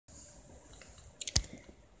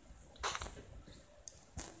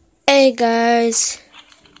Hey guys,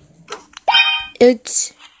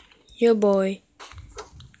 it's your boy,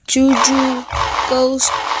 Juju,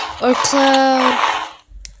 Ghost, or Cloud.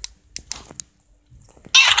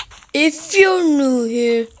 If you're new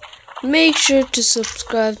here, make sure to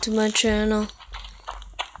subscribe to my channel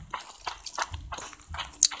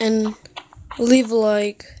and leave a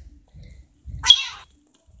like.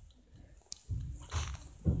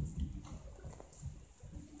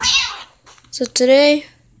 So today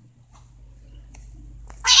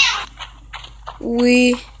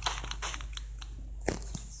we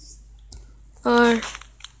are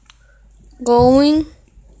going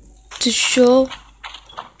to show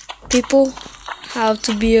people how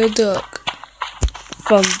to be a duck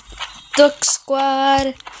from Duck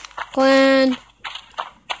Squad Clan,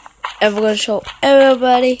 and we're gonna show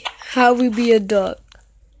everybody how we be a duck.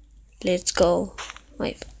 Let's go.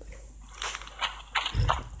 Wait.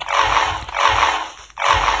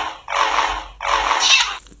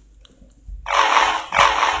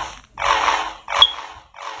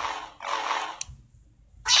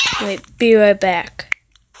 Be right back.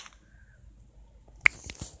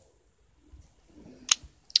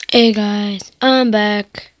 Hey guys, I'm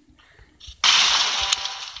back.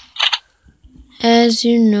 As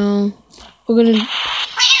you know, we're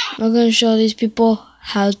gonna show these people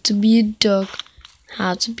how to be a duck,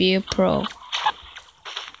 how to be a pro.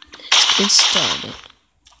 Let's get started.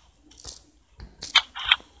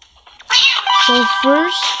 So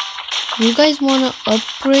first, you guys wanna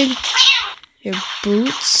upgrade your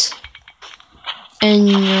boots and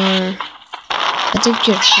your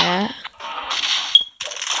hat,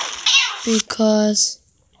 because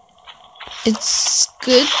it's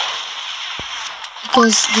good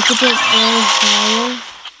because you can jump very higher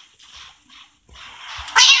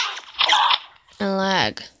and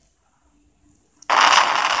lag.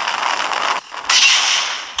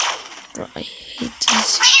 Bro, I hate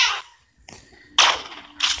this.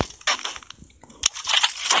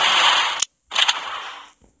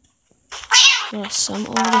 Bro, some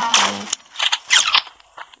already have.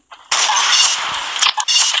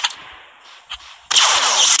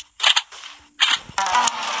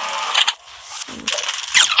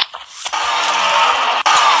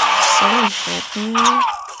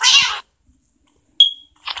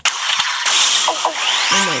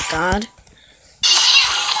 Oh my god.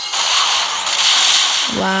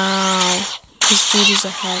 Wow. This dude is a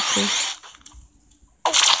hacker.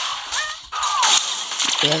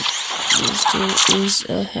 Yep, this dude is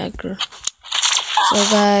a hacker. So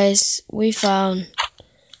guys, we found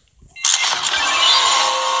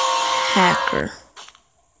hacker.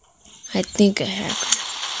 I think a hacker.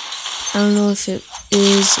 I don't know if it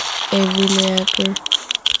is a real hacker.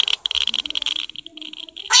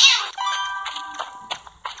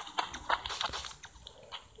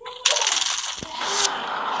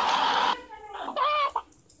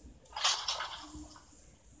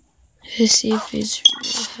 Let's see if it's a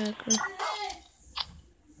real hacker.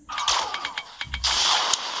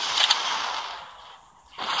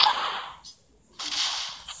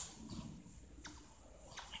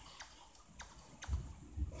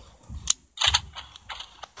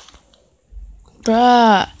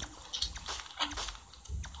 Bruh,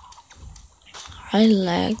 I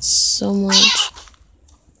lagged so much.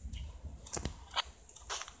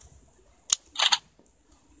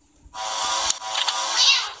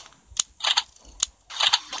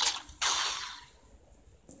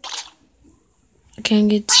 I can't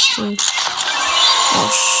get this thing. Oh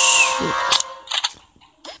shoot.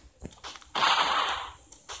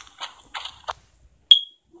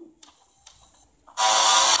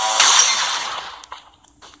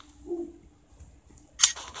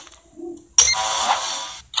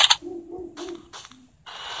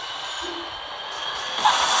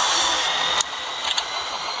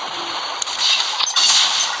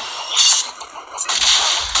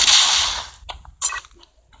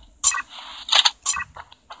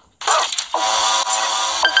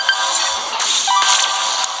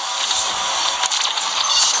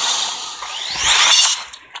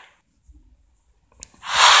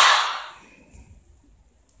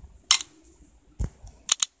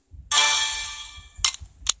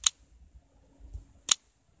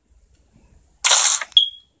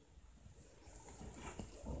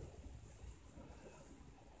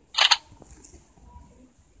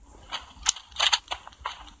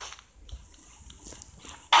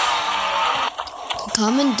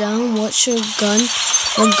 Comment down what gun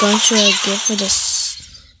should I get for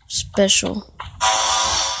this special.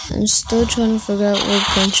 I'm still trying to figure out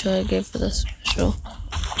what gun should I get for the special.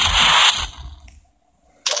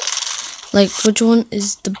 Like, which one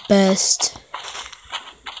is the best?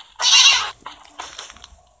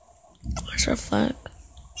 Where's our flag?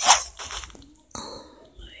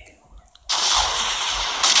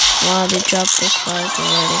 Wow, they dropped the flag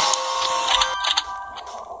already.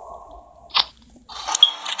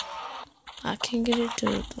 I can't get it to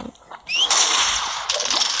the top.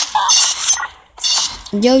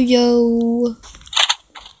 Yo, yo.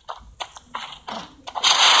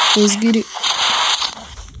 Let's get it.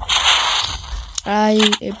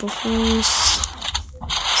 April Fools.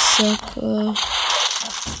 Sucker.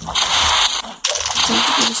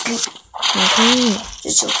 Okay.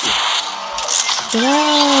 It's okay. Get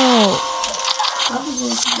out.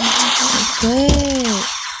 Okay.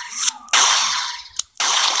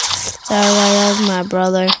 Sorry, that was my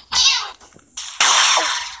brother.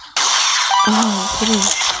 Oh,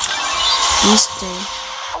 goodness. Beast day.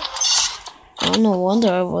 Oh, no wonder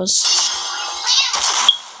I was.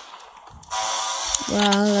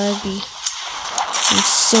 Wow, laggy. I'm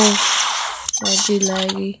so fudgy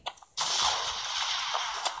laggy.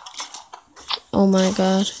 Oh my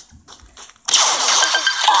god.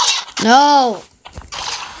 No!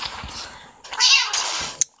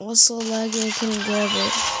 I was so laggy I couldn't grab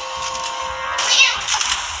it.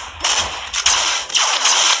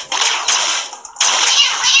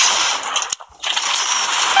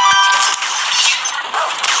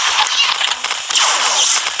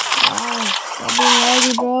 Stop being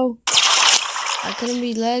laggy, bro. I couldn't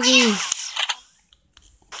be laggy.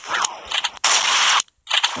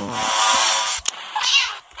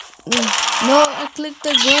 No, I clicked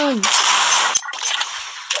the gun.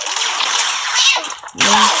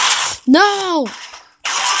 No!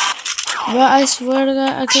 Bro, I swear to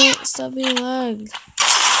God, I can't stop being lagged.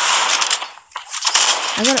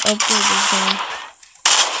 I gotta upgrade this guy.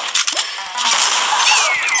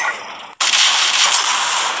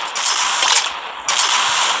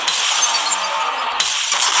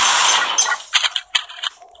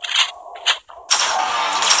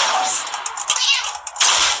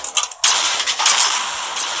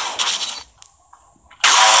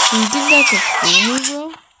 You think that could fool me, bro?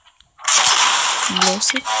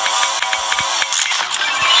 Explosive?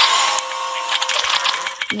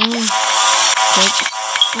 No. Nope.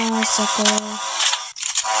 Ah, sucker.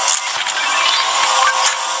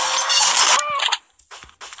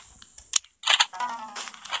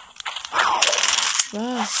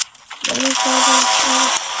 Wow. Let me go back.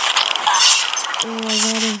 Oh, I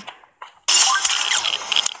got him.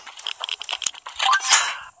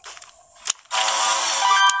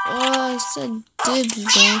 Oh, I said dibs,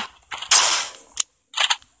 bro.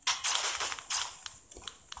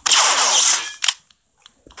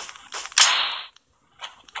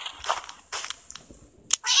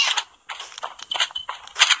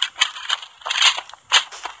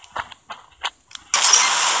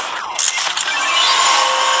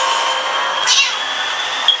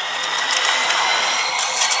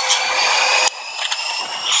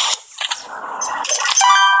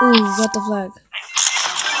 Ooh, got the flag.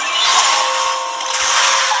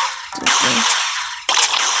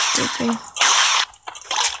 Dipper.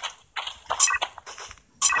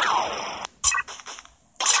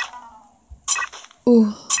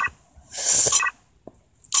 Ooh.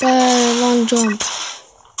 Long jump.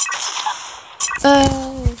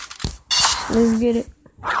 Let's get it.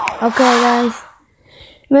 Okay, guys.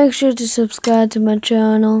 Make sure to subscribe to my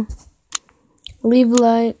channel. Leave a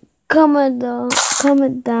like. Comment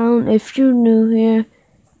down if you're new here.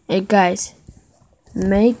 Hey guys,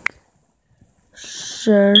 make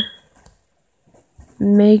sure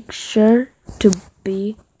to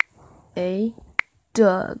be a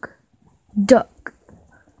dog.